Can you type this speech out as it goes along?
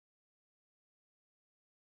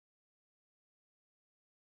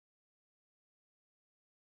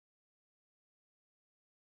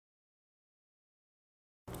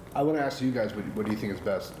I want to ask you guys, what do you think is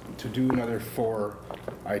best? To do another 4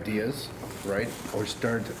 ideas, right? Or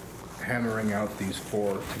start hammering out these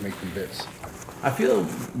 4 to make them bits? I feel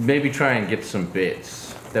maybe try and get some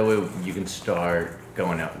bits. That way you can start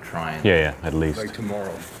going out and trying. Yeah, at least. Like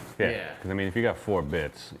tomorrow. Yeah. Because I mean, if you got 4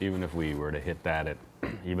 bits, even if we were to hit that at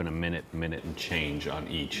even a minute and change on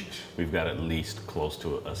each, we've got at least close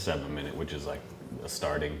to a 7-minute, which is like a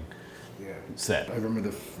starting set. I remember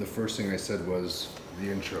the first thing I said was the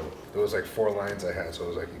intro. There was like 4 lines I had, so I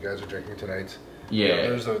was like, "You guys are drinking tonight." Yeah.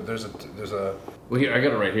 There's a. Well, here I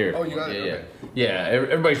got it right here. Oh, you got it. Okay. Yeah.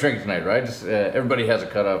 Everybody's drinking tonight, right? Just everybody has a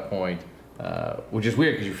cutoff point, which is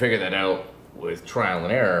weird because you figure that out with trial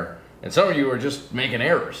and error, and some of you are just making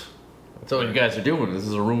errors. That's all you guys are doing. This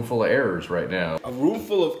is a room full of errors right now. A room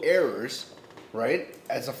full of errors, right?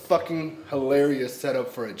 As a fucking hilarious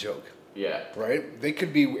setup for a joke. Yeah. Right? They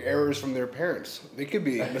could be errors from their parents. They could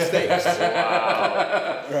be mistakes.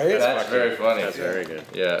 Wow. Right? That's very funny. That's very good.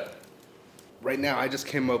 Yeah. Right now, I just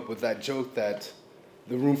came up with that joke that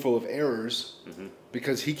the room full of errors,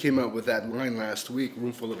 because he came up with that line last week,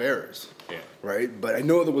 room full of errors. Yeah. Right? But I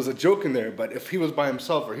know there was a joke in there, but if he was by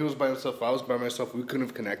himself, or he was by himself, or I was by myself, we couldn't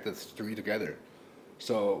have connected the 3 together.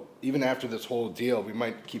 So even after this whole deal, we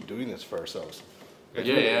might keep doing this for ourselves. Like,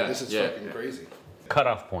 this is fucking crazy.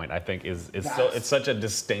 Cutoff point, I think, is so it's such a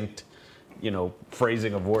distinct,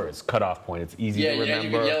 phrasing of words. Cutoff point. It's easy to remember. Yeah, you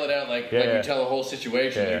can yell it out like you tell a whole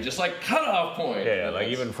situation. You're just like, cutoff point. Yeah, like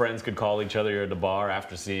even friends could call each other at the bar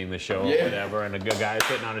after seeing the show or whatever, and a good guy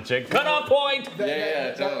sitting on a chick, cutoff point!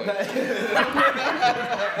 Totally.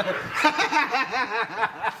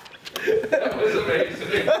 That was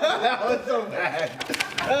amazing. That was so bad.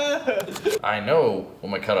 I know what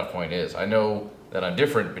my cutoff point is. I know that I'm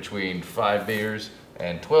different between 5 beers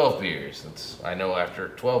and 12 beers. I know after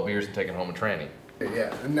 12 beers I'm taking home a tranny.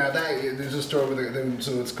 Yeah, and now there's a story with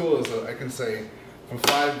so what's cool is that I can say from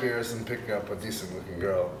 5 beers and pick up a decent looking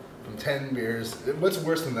girl. From 10 beers, what's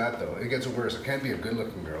worse than that though? It gets worse. It can't be a good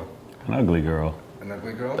looking girl. An ugly girl. An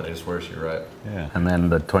ugly girl? That is worse, you're right. Yeah. And then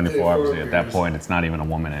the 24, obviously, at that point, it's not even a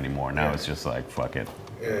woman anymore. Now it's just like, fuck it.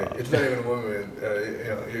 Yeah, it's not even a woman.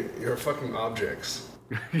 You're fucking objects.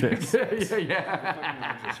 Yeah.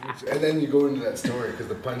 And then you go into that story because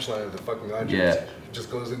the punchline of the fucking objects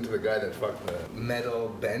just goes into the guy that fucked the metal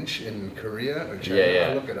bench in Korea or China.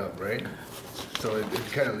 I'll look it up, right? So it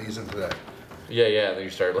kind of leads into that. Yeah. Then you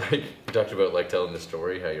start you talked about telling the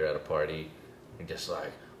story how you're at a party and just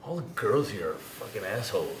like, all the girls here are fucking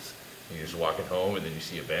assholes. And you're just walking home and then you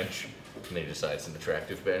see a bench. And then you decide it's an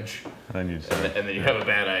attractive bench. And then you have a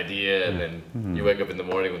bad idea, and then you wake up in the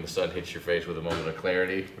morning when the sun hits your face with a moment of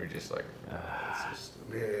clarity. You're just like, it's just...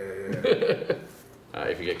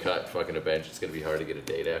 If you get caught fucking a bench, it's going to be hard to get a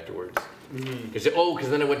date afterwards. Because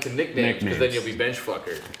then I went to nicknames, because then you'll be bench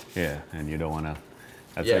fucker. Yeah, and you don't want to...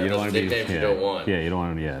 You don't want to be nicknames you don't want. Yeah, you don't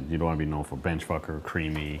want to. Yeah, you don't want to be known for bench fucker,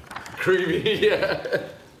 creamy. Yeah.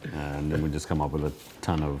 And then we just come up with a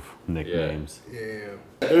ton of nicknames. Yeah.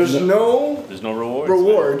 There's no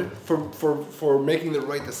reward for making the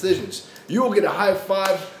right decisions. You will get a high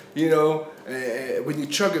five, when you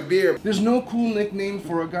chug a beer. There's no cool nickname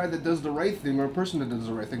for a guy that does the right thing or a person that does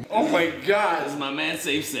the right thing. Oh my God! This is my man,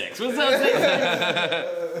 Safe Sex. What's up, Safe Sex?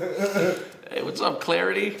 Hey, what's up,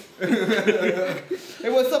 Clarity? Hey,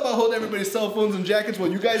 what's up? I'll hold everybody's cell phones and jackets while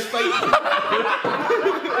you guys fight.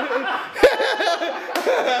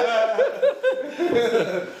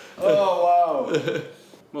 Oh, wow.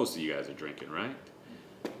 Most of you guys are drinking, right?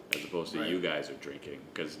 As opposed to you guys are drinking,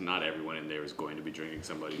 because not everyone in there is going to be drinking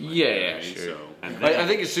somebody. Sure. So, I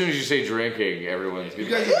think as soon as you say drinking, everyone's You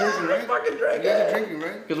guys are drinking, right? Fucking drinking. You guys are drinking,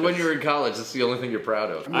 right? Because when you're in college, it's the only thing you're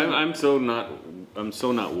proud of. I'm so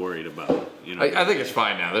not worried about it. I think it's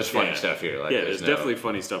fine now. There's funny stuff here. There's definitely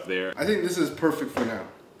funny stuff there. I think this is perfect for now.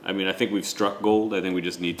 I mean, I think we've struck gold. I think we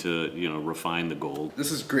just need to, refine the gold.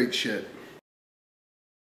 This is great shit.